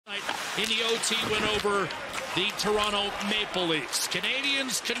in the OT win over the Toronto Maple Leafs.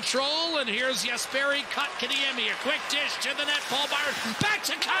 Canadiens control, and here's Jesperi Kotkaniemi. A quick dish to the net. Paul Byron back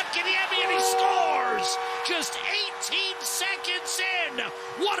to Kotkaniemi, and he scores! Just 18 seconds in.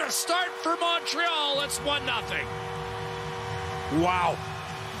 What a start for Montreal. It's 1-0. Wow.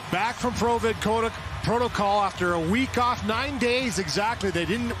 Back from protocol after a week off, 9 days exactly. They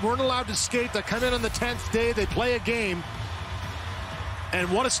weren't allowed to skate. They come in on the 10th day. They play a game. And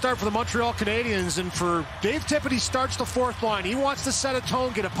what a start for the Montreal Canadiens. And for Dave Tippett, he starts the fourth line. He wants to set a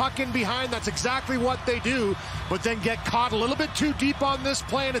tone, get a puck in behind. That's exactly what they do. But then get caught a little bit too deep on this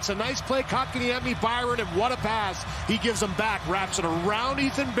play. And it's a nice play. Kotkaniemi, Byron, and what a pass. He gives them back, wraps it around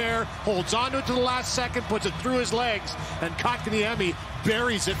Ethan Bear, holds on to it to the last second, puts it through his legs. And Kotkaniemi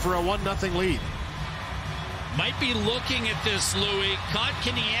buries it for a 1-0 lead. Might be looking at this, Louis.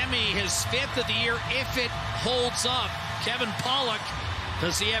 Kotkaniemi, his 5th of the year, if it holds up. Kevin Pollock,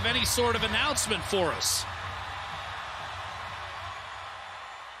 does he have any sort of announcement for us?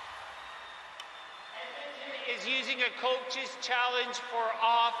 Edmonton is using a coach's challenge for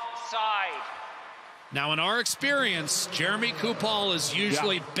offside. Now, in our experience, Jesperi Kotkaniemi is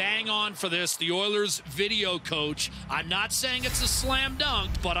usually bang on for this, the Oilers video coach. I'm not saying it's a slam dunk,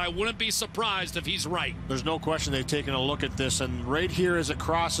 but I wouldn't be surprised if he's right. There's no question they've taken a look at this, and right here as it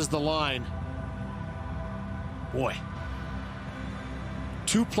crosses the line, boy,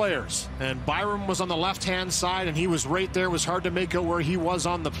 2 players, and Byron was on the left-hand side, and he was right there. It was hard to make out where he was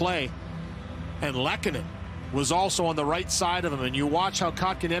on the play. And Lehkonen was also on the right side of him, and you watch how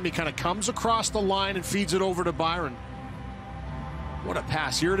Kotkaniemi kind of comes across the line and feeds it over to Byron. What a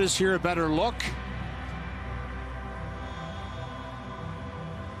pass. Here it is here, a better look.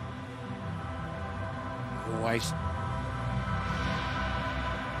 Oh,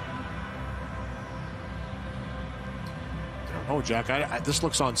 Oh, Jack, this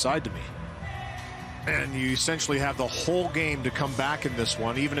looks onside to me. And you essentially have the whole game to come back in this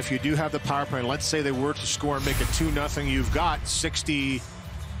one. Even if you do have the power play, let's say they were to score and make it 2-0, you've got 58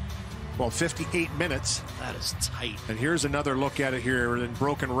 minutes. That is tight. And here's another look at it here, and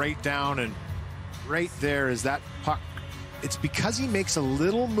broken right down, and right there is that puck. It's because he makes a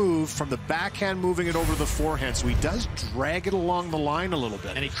little move from the backhand, moving it over to the forehand, so he does drag it along the line a little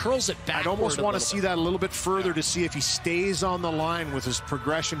bit. And he curls it back. I'd almost want to see that a little bit further to see if he stays on the line with his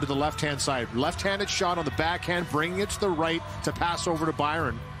progression to the left-hand side. Left-handed shot on the backhand, bringing it to the right to pass over to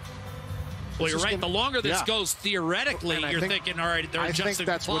Byron. Well, you're right. The longer this goes, theoretically, you're thinking, all right, they're adjusting the clock. I think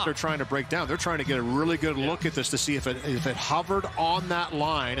that's what they're trying to break down. They're trying to get a really good look at this to see if it hovered on that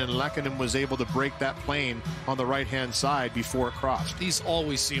line, and Lehkonen was able to break that plane on the right-hand side before it crossed. These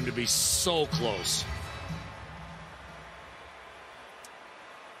always seem to be so close.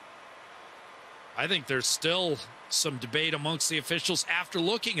 I think there's still some debate amongst the officials after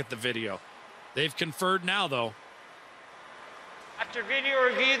looking at the video. They've conferred now, though. After video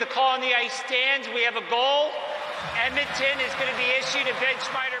review, the call on the ice stands. We have a goal. Edmonton is going to be issued a bench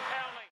minor penalty.